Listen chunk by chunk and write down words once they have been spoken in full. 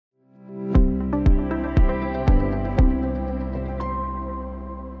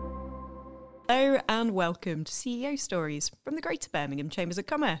and welcome to CEO Stories from the Greater Birmingham Chambers of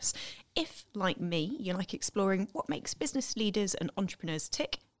Commerce. If, like me, you like exploring what makes business leaders and entrepreneurs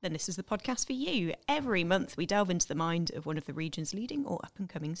tick, then this is the podcast for you. Every month we delve into the mind of one of the region's leading or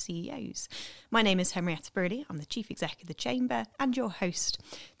up-and-coming CEOs. My name is Henrietta Burley, I'm the Chief Exec of the Chamber and your host.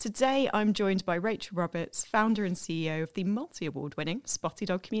 Today I'm joined by Rachel Roberts, founder and CEO of the multi-award-winning Spotty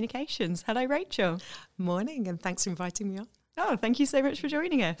Dog Communications. Hello Rachel. Morning, and thanks for inviting me on. Oh, thank you so much for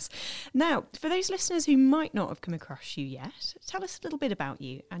joining us. Now, for those listeners who might not have come across you yet, tell us a little bit about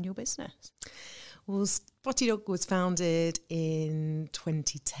you and your business. Well, Spotty Dog was founded in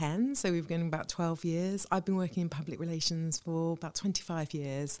 2010, so we've been going about 12 years. I've been working in public relations for about 25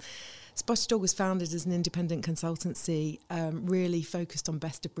 years. Spotty Dog was founded as an independent consultancy, really focused on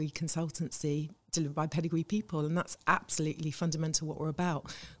best-of-breed consultancy delivered by pedigree people, and that's absolutely fundamental what we're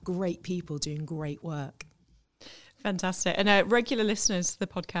about. Great people doing great work. Fantastic. And regular listeners to the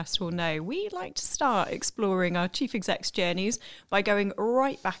podcast will know we like to start exploring our chief exec's journeys by going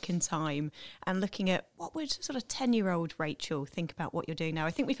right back in time and looking at what would sort of 10-year-old Rachel think about what you're doing now.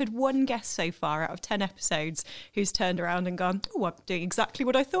 I think we've had one guest so far out of 10 episodes who's turned around and gone, oh, I'm doing exactly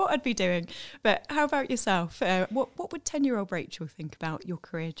what I thought I'd be doing. But how about yourself? What would 10-year-old Rachel think about your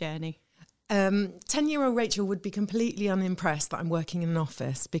career journey? 10-year-old Rachel would be completely unimpressed that I'm working in an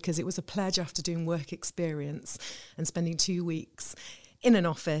office, because it was a pledge after doing work experience and spending 2 weeks in an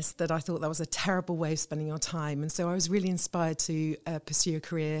office that I thought that was a terrible way of spending your time. And so I was really inspired to pursue a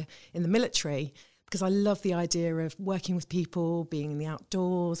career in the military, because I love the idea of working with people, being in the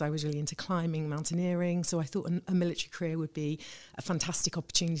outdoors. I was really into climbing, mountaineering. So I thought a military career would be a fantastic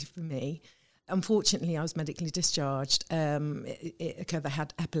opportunity for me. Unfortunately, I was medically discharged. It occurred that I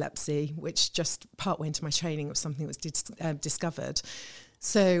had epilepsy, which just partway into my training was something that was discovered.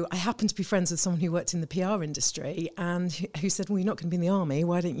 So I happened to be friends with someone who worked in the PR industry and who said, well, you're not going to be in the army.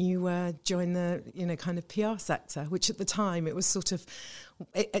 Why don't you join the, kind of PR sector? Which at the time it was sort of,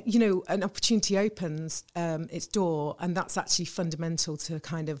 an opportunity opens its door, and that's actually fundamental to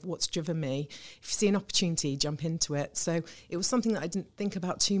kind of what's driven me. If you see an opportunity, jump into it. So it was something that I didn't think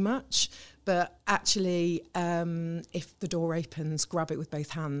about too much, but actually, if the door opens, grab it with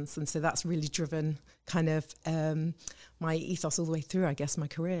both hands. And so that's really driven kind of my ethos all the way through, I guess, my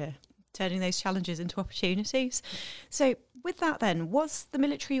career. Turning those challenges into opportunities. So with that then, was the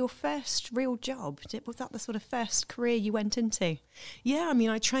military your first real job? Was that the sort of first career you went into? Yeah, I mean,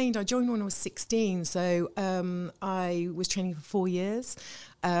 I joined when I was 16. So I was training for 4 years.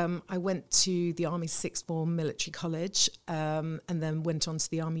 I went to the Army's Sixth Form Military College and then went on to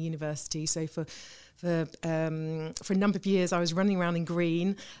the Army University. So for a number of years, I was running around in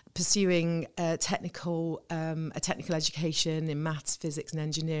green, pursuing a technical education in maths, physics, and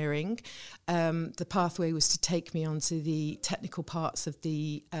engineering. The pathway was to take me onto the technical parts of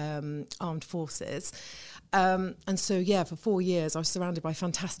the armed forces. And so, yeah, for 4 years, I was surrounded by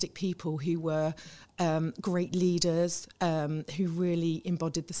fantastic people who were great leaders, who really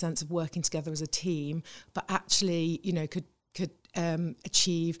embodied the sense of working together as a team, but actually, could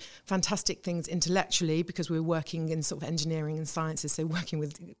achieve fantastic things intellectually, because we were working in sort of engineering and sciences, so working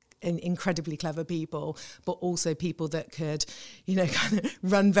with incredibly clever people, but also people that could, kind of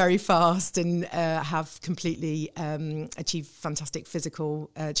run very fast and have completely achieved fantastic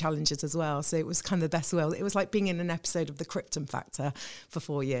physical challenges as well. So it was kind of the best world. It was like being in an episode of The Krypton Factor for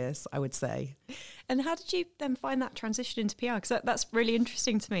 4 years, I would say. And how did you then find that transition into PR? Because that's really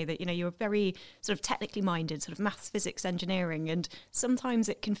interesting to me that, you were very sort of technically minded, sort of maths, physics, engineering. And sometimes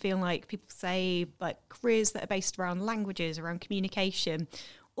it can feel like people say like careers that are based around languages, around communication,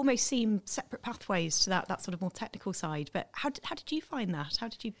 almost seem separate pathways to that sort of more technical side. But how did you find that? How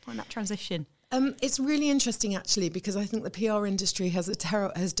did you find that transition? It's really interesting, actually, because I think the PR industry has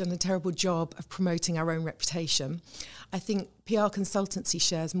done a terrible job of promoting our own reputation. I think PR consultancy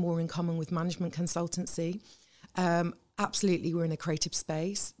shares more in common with management consultancy. Absolutely, we're in a creative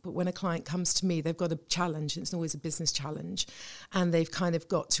space, but when a client comes to me, they've got a challenge. It's always a business challenge, and they've kind of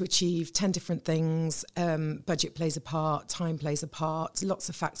got to achieve 10 different things. Budget plays a part, time plays a part, lots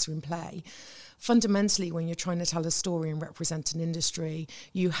of facts are in play. Fundamentally, when you're trying to tell a story and represent an industry,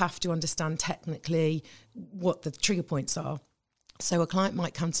 you have to understand technically what the trigger points are. So a client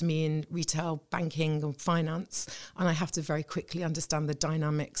might come to me in retail, banking or finance, and I have to very quickly understand the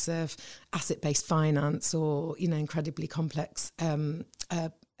dynamics of asset-based finance or, incredibly complex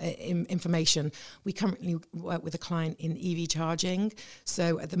information. We currently work with a client in EV charging.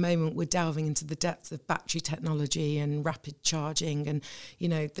 So at the moment, we're delving into the depths of battery technology and rapid charging and,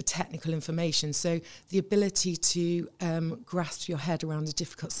 the technical information. So the ability to grasp your head around a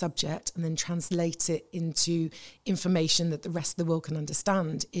difficult subject and then translate it into information that the rest of the world can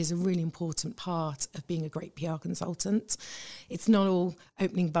understand is a really important part of being a great PR consultant. It's not all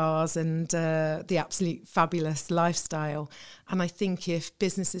opening bars and the absolute fabulous lifestyle. And I think if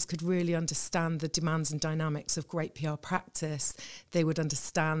businesses could really understand the demands and dynamics of great PR practice, they would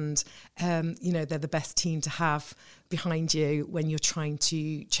understand, they're the best team to have behind you when you're trying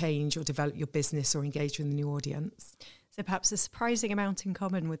to change or develop your business or engage with a new audience. So perhaps a surprising amount in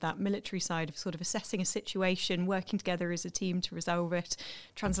common with that military side of sort of assessing a situation, working together as a team to resolve it,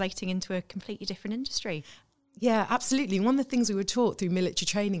 translating into a completely different industry. Yeah, absolutely. One of the things we were taught through military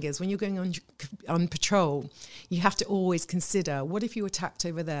training is when you're going on patrol, you have to always consider, what if you attacked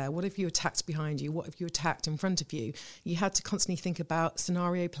over there? What if you attacked behind you? What if you attacked in front of you? You had to constantly think about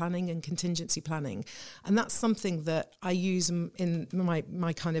scenario planning and contingency planning. And that's something that I use in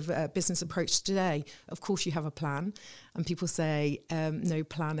my kind of business approach today. Of course, you have a plan. And people say no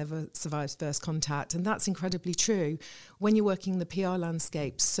plan ever survives first contact. And that's incredibly true. When you're working in the PR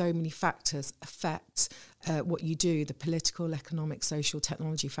landscape, so many factors affect what you do, the political, economic, social,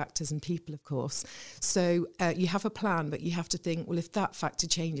 technology factors and people, of course. So you have a plan, but you have to think, well, if that factor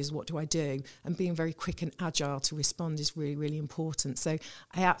changes, what do I do? And being very quick and agile to respond is really, really important. So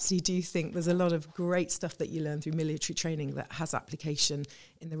I absolutely do think there's a lot of great stuff that you learn through military training that has application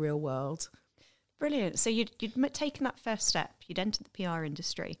in the real world. Brilliant. So you'd taken that first step, you'd entered the PR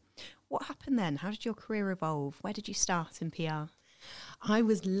industry. What happened then? How did your career evolve? Where did you start in PR? I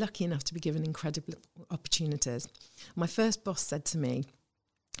was lucky enough to be given incredible opportunities. My first boss said to me,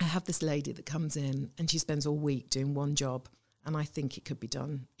 I have this lady that comes in and she spends all week doing one job, and I think it could be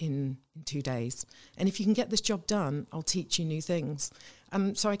done in 2 days. And if you can get this job done, I'll teach you new things.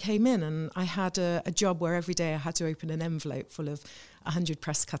 And so I came in and I had a job where every day I had to open an envelope full of 100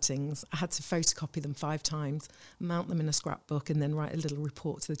 press cuttings. I had to photocopy them 5 times, mount them in a scrapbook, and then write a little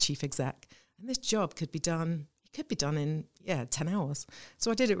report to the chief exec. And this job could be done in 10 hours.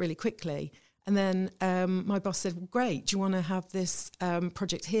 So I did it really quickly. And then my boss said, well, great, do you want to have this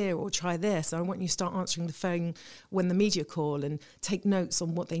project here or try this? I want you to start answering the phone when the media call and take notes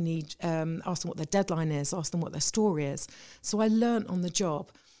on what they need, ask them what their deadline is, ask them what their story is. So I learnt on the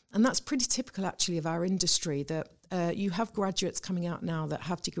job. And that's pretty typical, actually, of our industry, that you have graduates coming out now that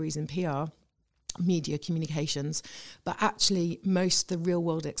have degrees in PR, media communications, but actually most of the real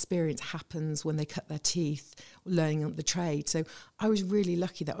world experience happens when they cut their teeth learning the trade. So I was really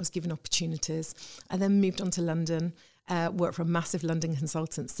lucky that I was given opportunities. I then moved on to London, worked for a massive London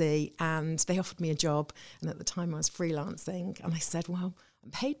consultancy, and they offered me a job. And at the time I was freelancing, and I said, well,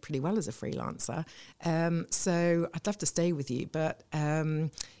 I'm paid pretty well as a freelancer, so I'd love to stay with you, but kind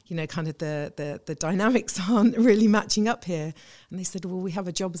of the dynamics aren't really matching up here. And they said, well, we have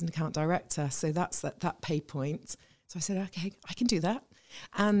a job as an account director, so that's that pay point. So I said, okay, I can do that.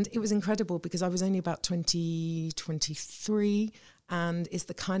 And it was incredible because I was only about 23, and it's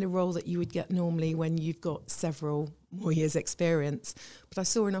the kind of role that you would get normally when you've got several more years experience. But I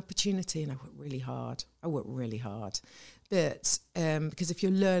saw an opportunity and I worked really hard. But because if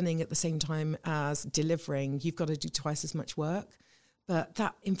you're learning at the same time as delivering, you've got to do twice as much work. But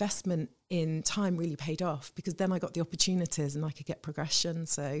that investment in time really paid off, because then I got the opportunities and I could get progression.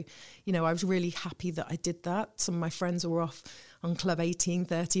 So, I was really happy that I did that. Some of my friends were off on Club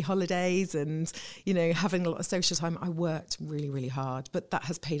 1830 holidays and, having a lot of social time. I worked really, really hard, but that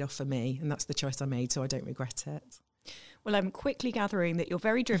has paid off for me, and that's the choice I made, so I don't regret it. Well, I'm quickly gathering that you're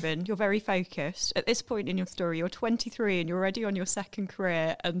very driven, you're very focused. At this point in your story, you're 23 and you're already on your second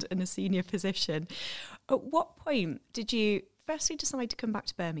career and in a senior position. At what point did you firstly decide to come back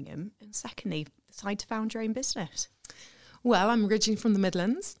to Birmingham, and secondly decide to found your own business? Well, I'm originally from the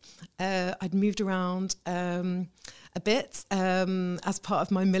Midlands. I'd moved around a bit. As part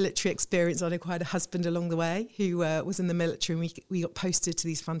of my military experience, I'd acquired a husband along the way who was in the military, and we got posted to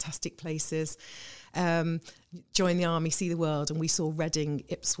these fantastic places. Join the army, see the world, and we saw Reading,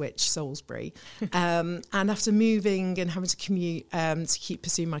 Ipswich, Salisbury. And after moving and having to commute to keep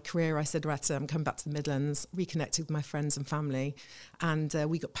pursuing my career, I said, right, I'm coming back to the Midlands, reconnected with my friends and family, and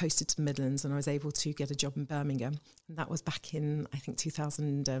we got posted to the Midlands, and I was able to get a job in Birmingham. And that was back in, I think,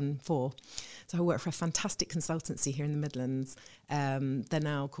 2004. So I worked for a fantastic consultancy here in the Midlands. They're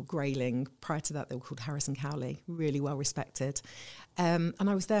now called Grayling. Prior to that, they were called Harris & Cowley, really well respected. And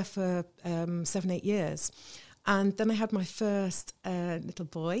I was there for 7-8 years. And then I had my first little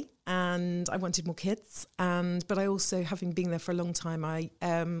boy, and I wanted more kids. But I also, having been there for a long time, I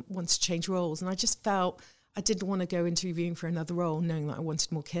wanted to change roles. And I just felt I didn't want to go interviewing for another role knowing that I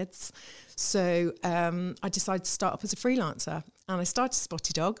wanted more kids. So I decided to start up as a freelancer. And I started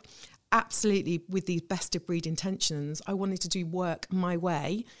Spotty Dog, absolutely with the best of breed intentions. I wanted to do work my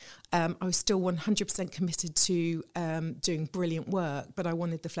way. I was still 100% committed to doing brilliant work, but I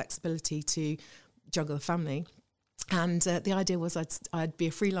wanted the flexibility to juggle the family. And the idea was I'd be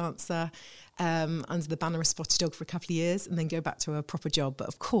a freelancer under the banner of Spotty Dog for a couple of years and then go back to a proper job. But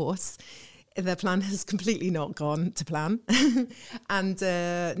of course, the plan has completely not gone to plan. And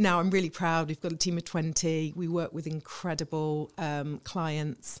now I'm really proud. We've got a team of 20. We work with incredible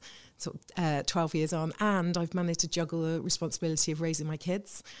clients, 12 years on. And I've managed to juggle the responsibility of raising my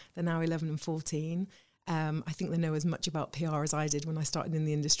kids. They're now 11 and 14. I think they know as much about PR as I did when I started in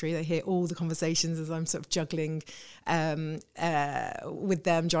the industry. They hear all the conversations as I'm sort of juggling with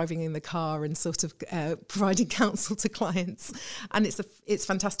them, driving in the car and sort of providing counsel to clients. And it's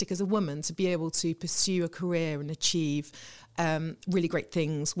fantastic as a woman to be able to pursue a career and achieve really great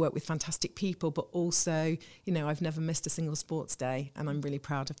things, work with fantastic people, but also, I've never missed a single sports day, and I'm really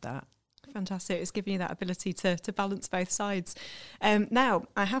proud of that. Fantastic. It's given you that ability to balance both sides. Now,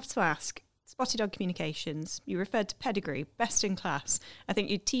 I have to ask, Spotty Dog Communications, you referred to pedigree, best in class. I think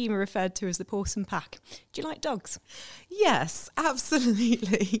your team are referred to as the Pawson Pack. Do you like dogs? Yes,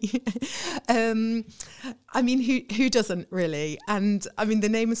 absolutely. Who doesn't really? And the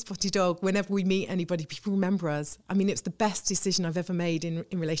name of Spotty Dog, whenever we meet anybody, people remember us. It's the best decision I've ever made in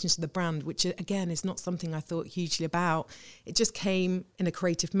relation to the brand, which again is not something I thought hugely about. It just came in a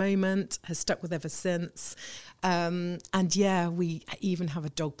creative moment, has stuck with ever since. We even have a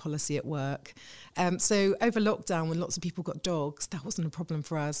dog policy at work. So over lockdown, when lots of people got dogs, that wasn't a problem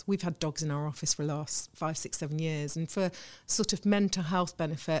for us. We've had dogs in our office for the last 5, 6, 7 years. And for sort of mental health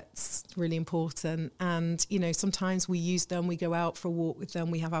benefits, really important. And, sometimes we use them, we go out for a walk with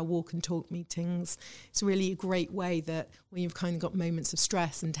them, we have our walk and talk meetings. It's really a great way that when you've kind of got moments of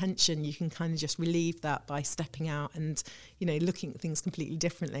stress and tension, you can kind of just relieve that by stepping out and, looking at things completely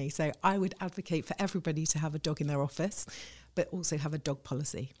differently. So I would advocate for everybody to have a dog in their office, but also have a dog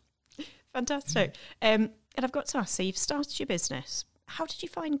policy. Fantastic. And I've got to ask, so you've started your business. How did you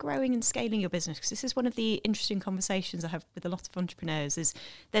find growing and scaling your business? Because this is one of the interesting conversations I have with a lot of entrepreneurs, is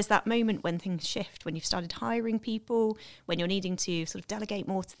there's that moment when things shift, when you've started hiring people, when you're needing to sort of delegate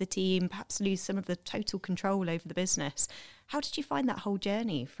more to the team, perhaps lose some of the total control over the business. How did you find that whole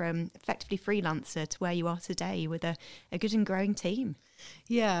journey from effectively freelancer to where you are today with a good and growing team?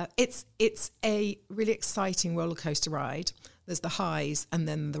 Yeah, it's a really exciting roller coaster ride. There's the highs and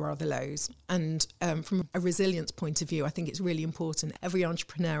then there are the lows. And from a resilience point of view, I think it's really important. Every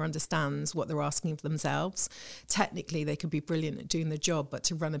entrepreneur understands what they're asking of themselves. Technically, they could be brilliant at doing the job, but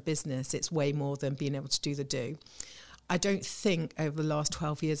to run a business, it's way more than being able to do the do. I don't think over the last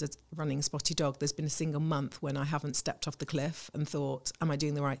 12 years of running Spotty Dog, there's been a single month when I haven't stepped off the cliff and thought, am I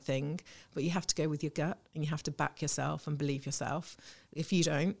doing the right thing? But you have to go with your gut and you have to back yourself and believe yourself. If you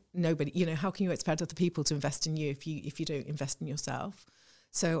don't, nobody, how can you expect other people to invest in you if you don't invest in yourself?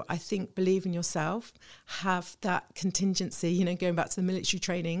 So I think believe in yourself, have that contingency, going back to the military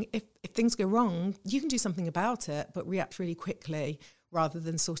training. If things go wrong, you can do something about it, but react really quickly rather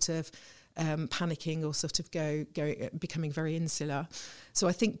than sort of panicking or sort of go becoming very insular. So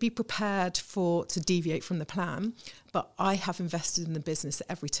I think be prepared to deviate from the plan. But I have invested in the business at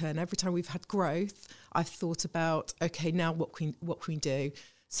every turn. Every time we've had growth, I've thought about, okay, now what can we do?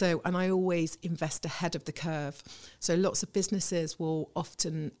 So, and I always invest ahead of the curve. So lots of businesses will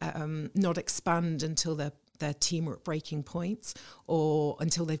often not expand until their team are at breaking points or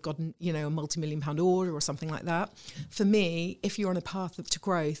until they've gotten, a multi-million-pound order or something like that. For me, if you're on a path to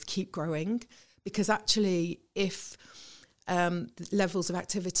growth, keep growing, because actually if levels of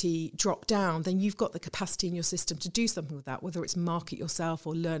activity drop down, then you've got the capacity in your system to do something with that, whether it's market yourself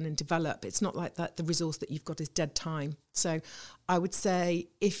or learn and develop. It's not like that the resource that you've got is dead time. So I would say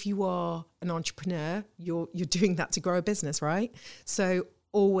if you are an entrepreneur, you're doing that to grow a business, right? So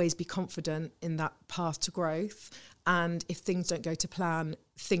always be confident in that path to growth. And if things don't go to plan,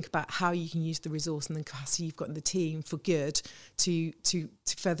 think about how you can use the resource and the capacity you've got in the team for good to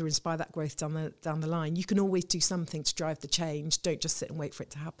further inspire that growth down the line. You can always do something to drive the change. Don't just sit and wait for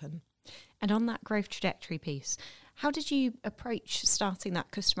it to happen. And on that growth trajectory piece, how did you approach starting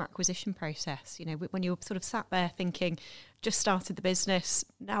that customer acquisition process? When you were sort of sat there thinking, just started the business,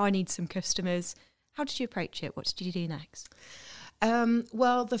 now I need some customers. How did you approach it? What did you do next?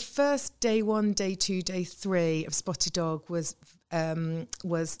 Well, the first day 1, day 2, day 3 of Spotty Dog was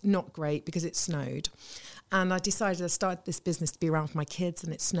was not great because it snowed. And I decided I started this business to be around for my kids,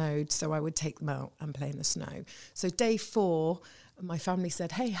 and it snowed, so I would take them out and play in the snow. So day 4, my family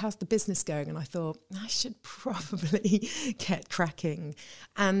said, hey, how's the business going? And I thought, I should probably get cracking.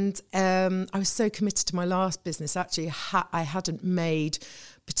 And I was so committed to my last business. Actually, I hadn't made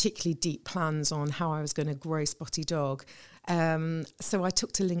particularly deep plans on how I was going to grow Spotty Dog. So I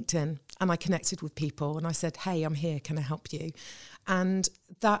took to LinkedIn and I connected with people and I said, hey, I'm here, can I help you? And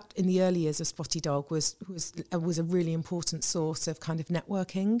that in the early years of Spotty Dog was a really important source of kind of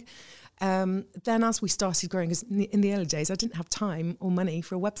networking. Then as we started growing, 'cause in the early days, I didn't have time or money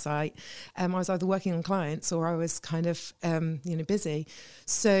for a website. I was either working on clients or I was kind of, busy.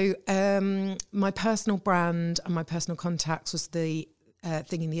 So my personal brand and my personal contacts was the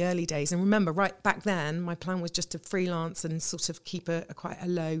thing in the early days. And remember, right back then, my plan was just to freelance and sort of keep quite a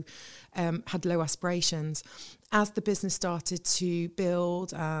low, had low aspirations. As the business started to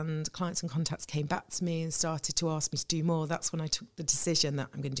build and clients and contacts came back to me and started to ask me to do more, that's when I took the decision that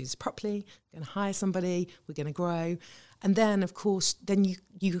I'm going to do this properly, I'm going to hire somebody, we're going to grow. And then, of course, then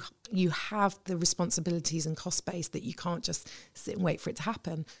you have the responsibilities and cost base that you can't just sit and wait for it to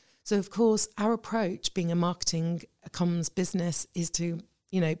happen. So, of course, our approach, being a marketing comms business, is to,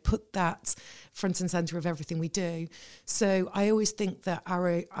 put that front and centre of everything we do. So I always think that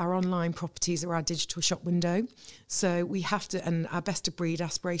our online properties are our digital shop window. So we have to, and our best of breed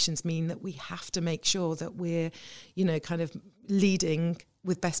aspirations mean that we have to make sure that we're, kind of leading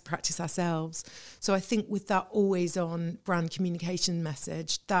with best practice ourselves. So I think with that always on brand communication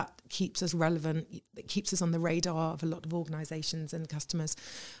message, that keeps us relevant, it keeps us on the radar of a lot of organisations and customers.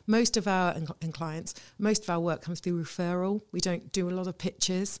 Most of our, and clients, most of our work comes through referral. We don't do a lot of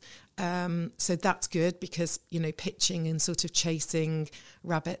pitches. So that's good because, pitching and sort of chasing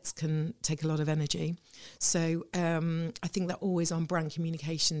rabbits can take a lot of energy. So I think that always on brand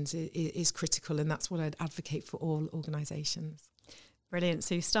communications is critical, and that's what I'd advocate for all organisations. Brilliant.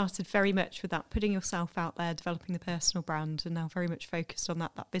 So you started very much with that, putting yourself out there, developing the personal brand, and now very much focused on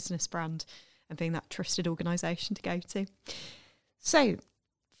that business brand and being that trusted organisation to go to. So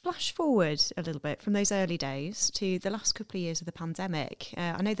flash forward a little bit from those early days to the last couple of years of the pandemic.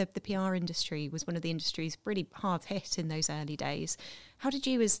 I know that the PR industry was one of the industries really hard hit in those early days. How did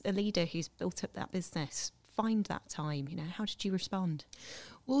you, as a leader who's built up that business, find that time? How did you respond?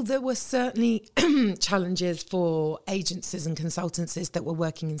 Well, there were certainly challenges for agencies and consultancies that were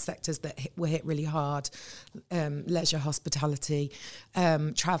working in sectors that were hit really hard, leisure, hospitality,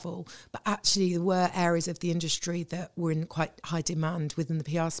 travel. But actually there were areas of the industry that were in quite high demand within the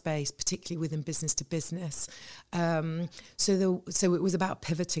PR space, particularly within business to business. So it was about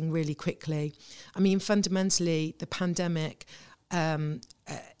pivoting really quickly. I mean, fundamentally, the pandemic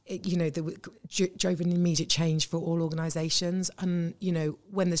drove an immediate change for all organisations. And,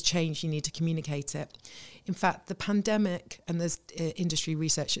 when there's change, you need to communicate it. In fact, the pandemic, and there's industry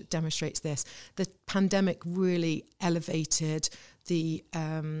research that demonstrates this, the pandemic really elevated the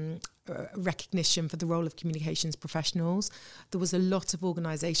recognition for the role of communications professionals. There was a lot of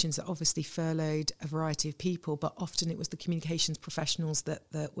organisations that obviously furloughed a variety of people, but often it was the communications professionals that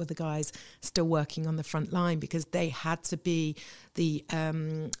were the guys still working on the front line, because they had to be the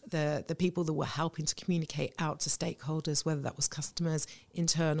people that were helping to communicate out to stakeholders, whether that was customers,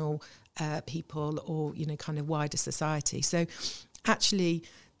 internal people, or kind of wider society. So actually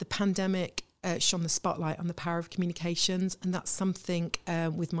the pandemic shone the spotlight on the power of communications, and that's something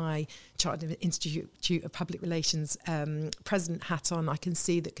with my Chartered Institute of Public Relations president hat on, I can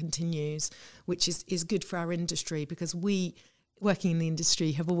see that continues, which is good for our industry, because we, working in the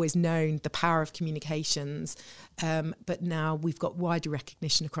industry, have always known the power of communications, but now we've got wider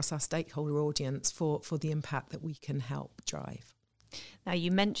recognition across our stakeholder audience for the impact that we can help drive. Now,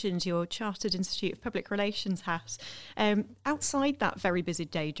 you mentioned your Chartered Institute of Public Relations hat. Outside that very busy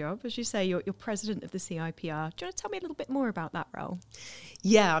day job, as you say, you're president of the CIPR. Do you want to tell me a little bit more about that role?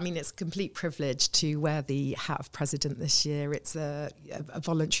 Yeah, I mean, it's a complete privilege to wear the hat of president this year. It's a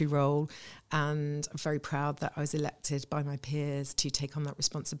voluntary role, and I'm very proud that I was elected by my peers to take on that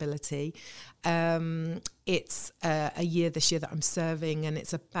responsibility. It's a year this year that I'm serving, and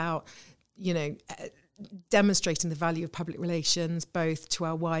it's about, demonstrating the value of public relations, both to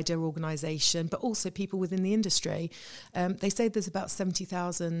our wider organisation, but also people within the industry. They say there's about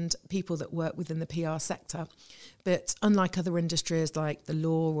 70,000 people that work within the PR sector, but unlike other industries like the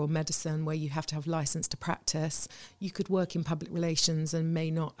law or medicine, where you have to have licence to practice, you could work in public relations and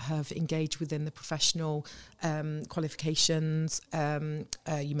may not have engaged within the professional qualifications.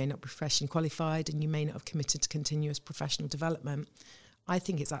 You may not be professionally qualified, and you may not have committed to continuous professional development. I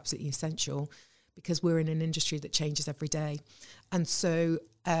think it's absolutely essential, because we're in an industry that changes every day. And so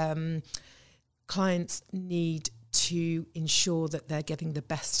clients need to ensure that they're getting the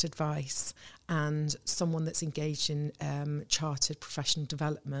best advice, and someone that's engaged in chartered professional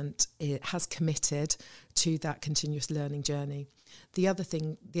development has committed to that continuous learning journey. The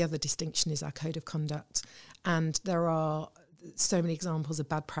other distinction is our code of conduct, and there are so many examples of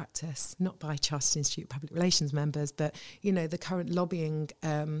bad practice, not by Chartered Institute Public Relations members, but, you know, the current lobbying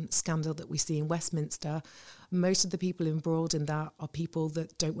scandal that we see in Westminster. Most of the people embroiled in that are people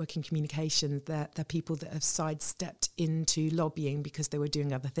that don't work in communications. They're people that have sidestepped into lobbying because they were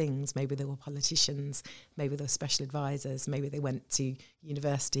doing other things. Maybe they were politicians, maybe they were special advisors, maybe they went to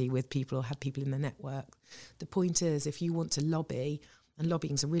university with people or had people in their network. The point is, if you want to lobby, and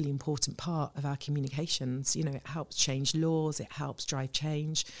lobbying is a really important part of our communications. You know, it helps change laws, it helps drive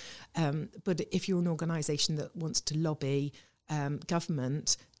change. But if you're an organisation that wants to lobby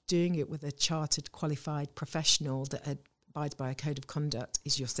government, doing it with a chartered, qualified professional that abides by a code of conduct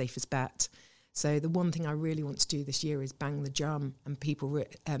is your safest bet. So the one thing I really want to do this year is bang the drum, and people,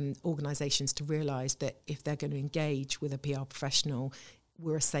 organisations, to realise that if they're going to engage with a PR professional,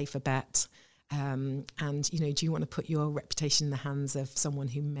 we're a safer bet. And, you know, do you want to put your reputation in the hands of someone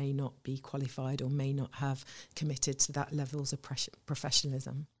who may not be qualified or may not have committed to that levels of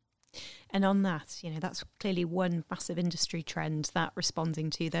professionalism? And on that, you know, that's clearly one massive industry trend, that responding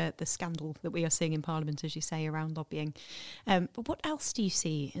to the scandal that we are seeing in Parliament, as you say, around lobbying. But what else do you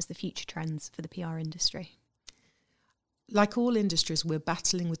see as the future trends for the PR industry? Like all industries, we're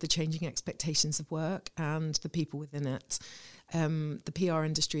battling with the changing expectations of work and the people within it. The PR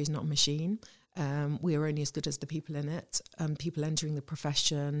industry is not a machine. We are only as good as the people in it, and people entering the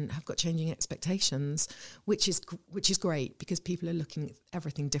profession have got changing expectations, which is great, because people are looking at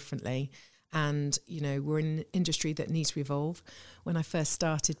everything differently. And, you know, we're in an industry that needs to evolve. When I first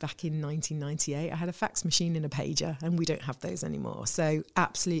started back in 1998, I had a fax machine and a pager, and we don't have those anymore. So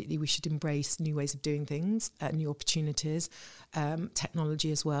absolutely, we should embrace new ways of doing things, new opportunities,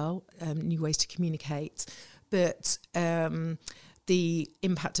 technology as well, new ways to communicate. But the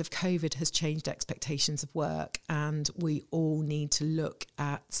impact of COVID has changed expectations of work, and we all need to look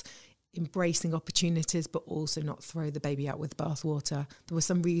at embracing opportunities, but also not throw the baby out with the bathwater. There were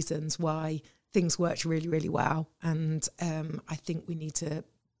some reasons why things worked really, really well, and I think we need to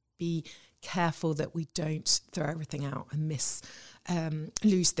be careful that we don't throw everything out and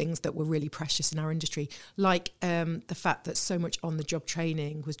lose things that were really precious in our industry, like the fact that so much on-the-job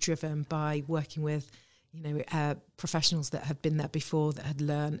training was driven by working with, you know, professionals that had been there before, that had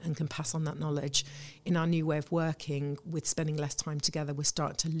learned and can pass on that knowledge. In our new way of working, with spending less time together, we're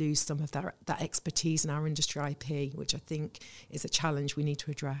starting to lose some of that expertise in our industry IP, which I think is a challenge we need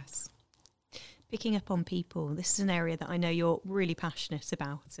to address. Picking up on people, this is an area that I know you're really passionate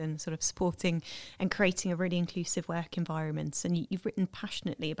about, and sort of supporting and creating a really inclusive work environment. And you've written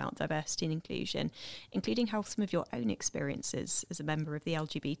passionately about diversity and inclusion, including how some of your own experiences as a member of the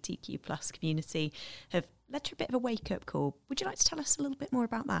LGBTQ plus community have led to a bit of a wake-up call. Would you like to tell us a little bit more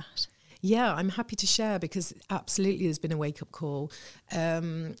about that? Yeah, I'm happy to share, because absolutely there's been a wake-up call.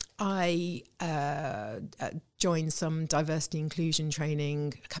 I joined some diversity inclusion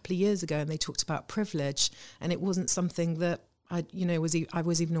training a couple of years ago, and they talked about privilege, and it wasn't something that I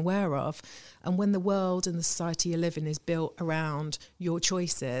was even aware of. And when the world and the society you live in is built around your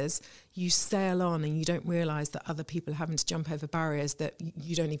choices, you sail on and you don't realise that other people are having to jump over barriers that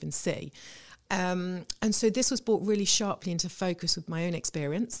you don't even see. And so this was brought really sharply into focus with my own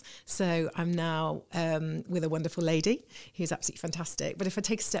experience. So I'm now with a wonderful lady who's absolutely fantastic. But if I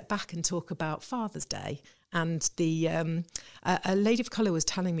take a step back and talk about Father's Day, and a lady of colour was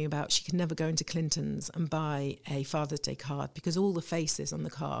telling me about she could never go into Clinton's and buy a Father's Day card because all the faces on the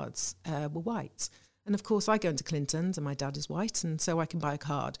cards were white. And of course I go into Clinton's and my dad is white, and so I can buy a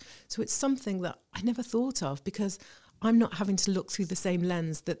card. So it's something that I never thought of, because I'm not having to look through the same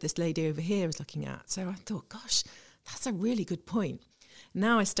lens that this lady over here is looking at. So I thought, gosh, that's a really good point.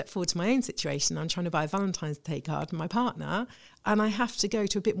 Now I step forward to my own situation. I'm trying to buy a Valentine's Day card for my partner, and I have to go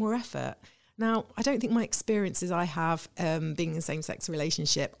to a bit more effort. Now, I don't think my experiences I have being in a same-sex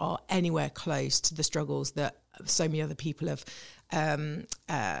relationship are anywhere close to the struggles that so many other people have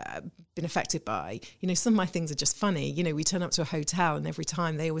been affected by. You know, some of my things are just funny. You know, we turn up to a hotel and every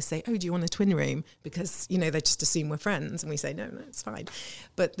time they always say, oh, do you want a twin room? Because, you know, they just assume we're friends, and we say, no, it's fine.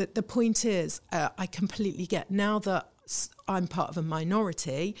 But the point is, I completely get, now that I'm part of a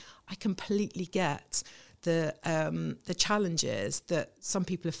minority, I completely get the challenges that some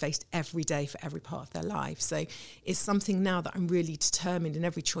people have faced every day for every part of their life. So it's something now that I'm really determined in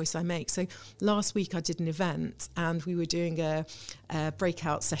every choice I make. So last week I did an event and we were doing a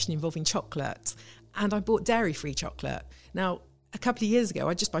breakout session involving chocolate, and I bought dairy-free chocolate. Now, a couple of years ago,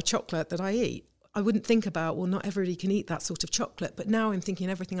 I just buy chocolate that I eat. I wouldn't think about, well, not everybody can eat that sort of chocolate. But now I'm thinking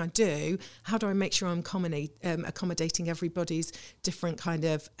everything I do, how do I make sure I'm accommodating everybody's different kind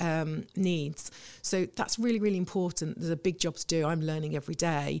of needs? So that's really, really important. There's a big job to do. I'm learning every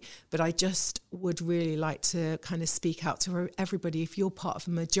day. But I just would really like to kind of speak out to everybody. If you're part of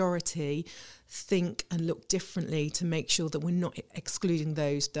a majority, think and look differently to make sure that we're not excluding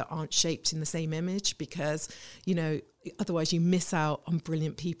those that aren't shaped in the same image, because, you know, otherwise you miss out on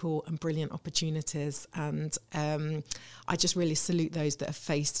brilliant people and brilliant opportunities. And I just really salute those that have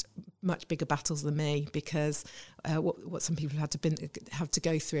faced much bigger battles than me, because what some people have to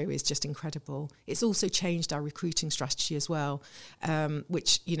go through is just incredible. It's also changed our recruiting strategy as well,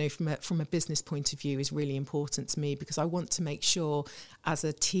 which, you know, from a business point of view is really important to me, because I want to make sure as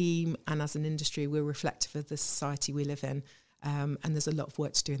a team and as an industry we're reflective of the society we live in, and there's a lot of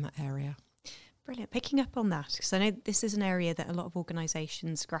work to do in that area. Brilliant. Picking up on that, because I know this is an area that a lot of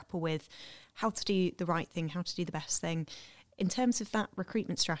organisations grapple with, how to do the right thing, how to do the best thing. In terms of that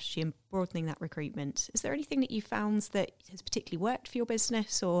recruitment strategy and broadening that recruitment, is there anything that you found that has particularly worked for your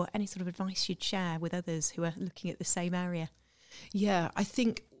business, or any sort of advice you'd share with others who are looking at the same area? Yeah, I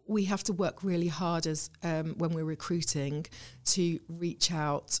think we have to work really hard as when we're recruiting to reach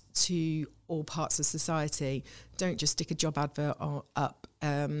out to all parts of society. Don't just stick a job advert up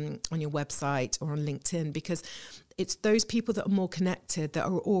on your website or on LinkedIn, because it's those people that are more connected, that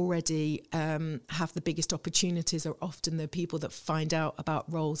are already have the biggest opportunities, are often the people that find out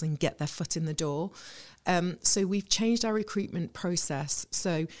about roles and get their foot in the door. So we've changed our recruitment process.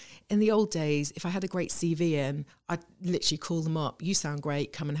 So in the old days, if I had a great CV in, I'd literally call them up. You sound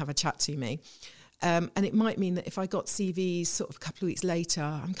great, come and have a chat to me. And it might mean that if I got CVs sort of a couple of weeks later,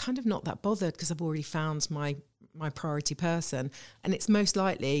 I'm kind of not that bothered, because I've already found my priority person. And it's most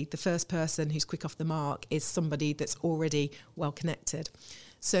likely the first person who's quick off the mark is somebody that's already well connected.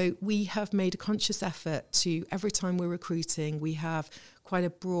 So we have made a conscious effort to, every time we're recruiting, we have quite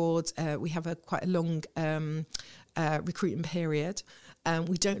a broad, quite a long recruitment period.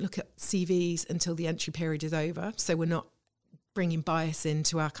 We don't look at CVs until the entry period is over. So we're not bringing bias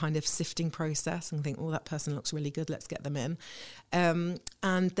into our kind of sifting process and think, oh, that person looks really good, let's get them in. And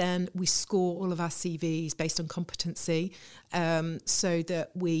then we score all of our CVs based on competency, so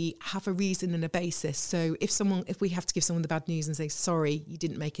that we have a reason and a basis. So if we have to give someone the bad news and say, sorry, you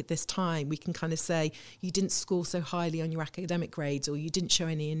didn't make it this time, we can kind of say, you didn't score so highly on your academic grades, or you didn't show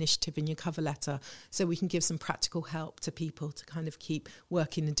any initiative in your cover letter. So we can give some practical help to people to kind of keep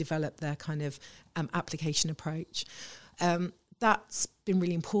working and develop their kind of application approach. That's been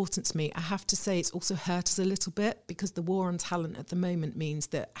really important to me. I have to say it's also hurt us a little bit, because the war on talent at the moment means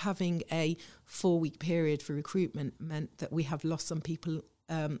that having a 4-week period for recruitment meant that we have lost some people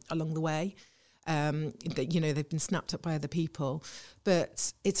along the way. That, you know, they've been snapped up by other people.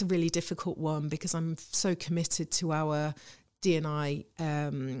 But it's a really difficult one, because I'm so committed to our D&I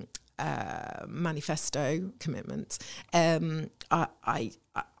manifesto commitment.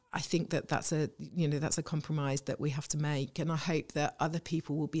 I think that's a compromise that we have to make, and I hope that other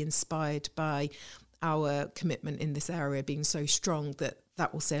people will be inspired by our commitment in this area being so strong,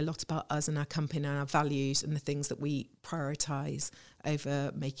 that will say a lot about us and our company and our values and the things that we prioritise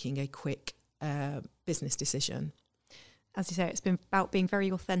over making a quick business decision. As you say, it's been about being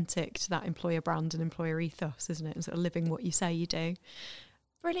very authentic to that employer brand and employer ethos, isn't it? And sort of living what you say you do.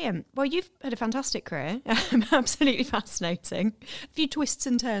 Brilliant. Well, you've had a fantastic career. Absolutely fascinating. A few twists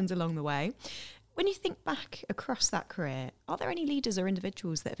and turns along the way. When you think back across that career, are there any leaders or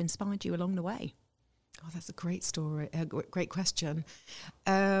individuals that have inspired you along the way? Oh, that's a great story. A great question.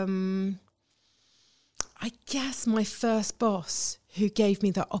 I guess my first boss, who gave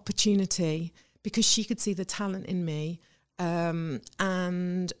me that opportunity because she could see the talent in me,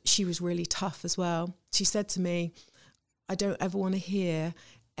 and she was really tough as well. She said to me, I don't ever want to hear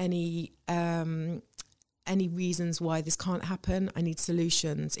any reasons why this can't happen. I need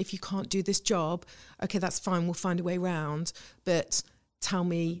solutions. If you can't do this job, okay, that's fine. We'll find a way around. But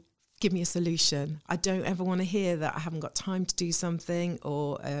give me a solution. I don't ever want to hear that I haven't got time to do something,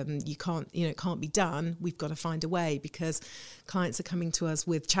 or it can't be done. We've got to find a way, because clients are coming to us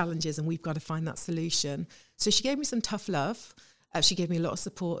with challenges and we've got to find that solution. So she gave me some tough love. She gave me a lot of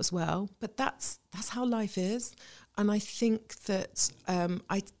support as well. But that's how life is. And I think that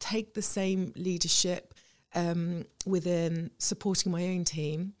I take the same leadership within supporting my own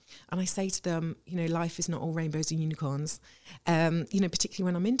team. And I say to them, life is not all rainbows and unicorns. Particularly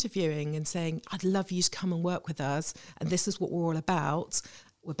when I'm interviewing and saying, I'd love you to come and work with us. And this is what we're all about.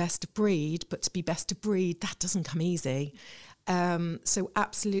 We're best of breed, but to be best of breed, that doesn't come easy. So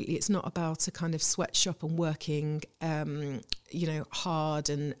absolutely, it's not about a kind of sweatshop and working, hard.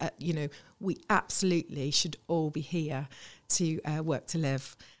 And, we absolutely should all be here to work to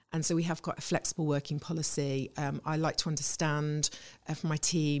live. And so we have quite a flexible working policy. I like to understand from my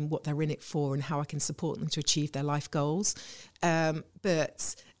team what they're in it for and how I can support them to achieve their life goals.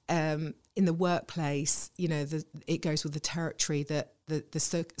 But in the workplace, it goes with the territory that the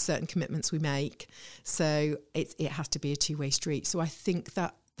certain commitments we make. So it has to be a two-way street. So I think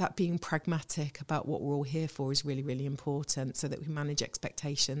that being pragmatic about what we're all here for is really, really important so that we manage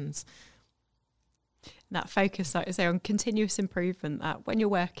expectations. That focus, like I say, on continuous improvement, that when you're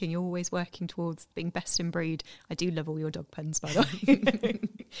working, you're always working towards being best in breed. I do love all your dog puns, by the way.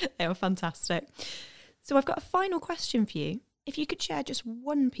 They are fantastic. So I've got a final question for you. If you could share just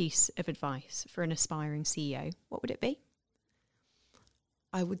one piece of advice for an aspiring CEO, what would it be?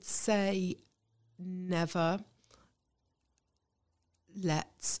 I would say never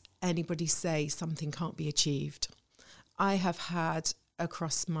let anybody say something can't be achieved. I have had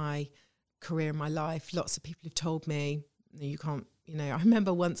across my career in my life, lots of people have told me, you can't, I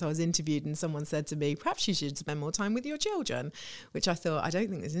remember once I was interviewed and someone said to me, perhaps you should spend more time with your children, which I thought, I don't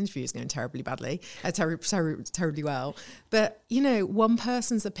think this interview is going terribly badly, terribly well. But, one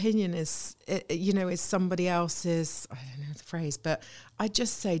person's opinion is somebody else's, I don't know the phrase, but I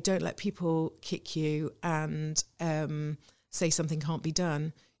just say, don't let people kick you and say something can't be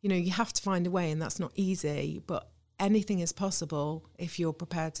done. You have to find a way, and that's not easy, but anything is possible if you're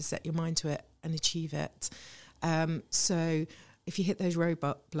prepared to set your mind to it and achieve it. So if you hit those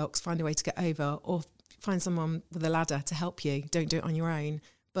roadblocks, find a way to get over, or find someone with a ladder to help you. Don't do it on your own.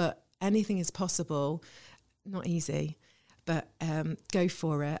 But anything is possible. Not easy, but go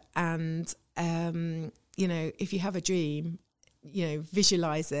for it. And, if you have a dream,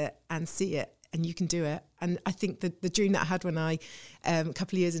 visualize it and see it, and you can do it. And I think the dream that I had when a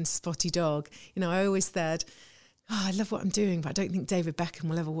couple of years into Spotty Dog, I always said, I love what I'm doing, but I don't think David Beckham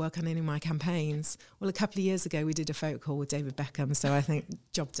will ever work on any of my campaigns. Well, a couple of years ago, we did a photo call with David Beckham, so I think,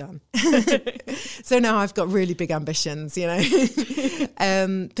 job done. So now I've got really big ambitions,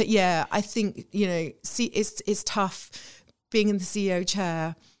 But yeah, I think, it's tough being in the CEO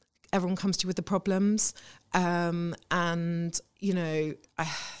chair. Everyone comes to you with the problems, and,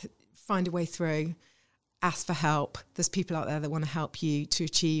 find a way through. Ask for help. There's people out there that want to help you to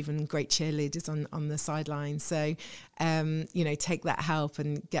achieve, and great cheerleaders on the sidelines. So, take that help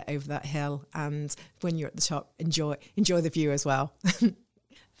and get over that hill. And when you're at the top, enjoy the view as well.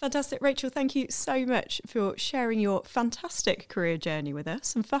 Fantastic. Rachel, thank you so much for sharing your fantastic career journey with us.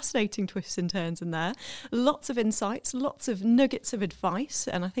 Some fascinating twists and turns in there. Lots of insights, lots of nuggets of advice.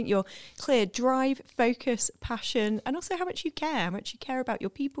 And I think your clear drive, focus, passion, and also how much you care about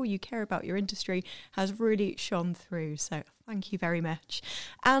your people, you care about your industry, has really shone through. So thank you very much.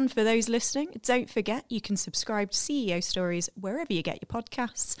 And for those listening, don't forget you can subscribe to CEO Stories wherever you get your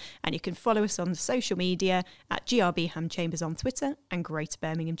podcasts, and you can follow us on social media at GRB Ham Chambers on Twitter and Greater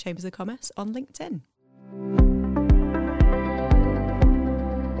Birmingham Chambers of Commerce on LinkedIn.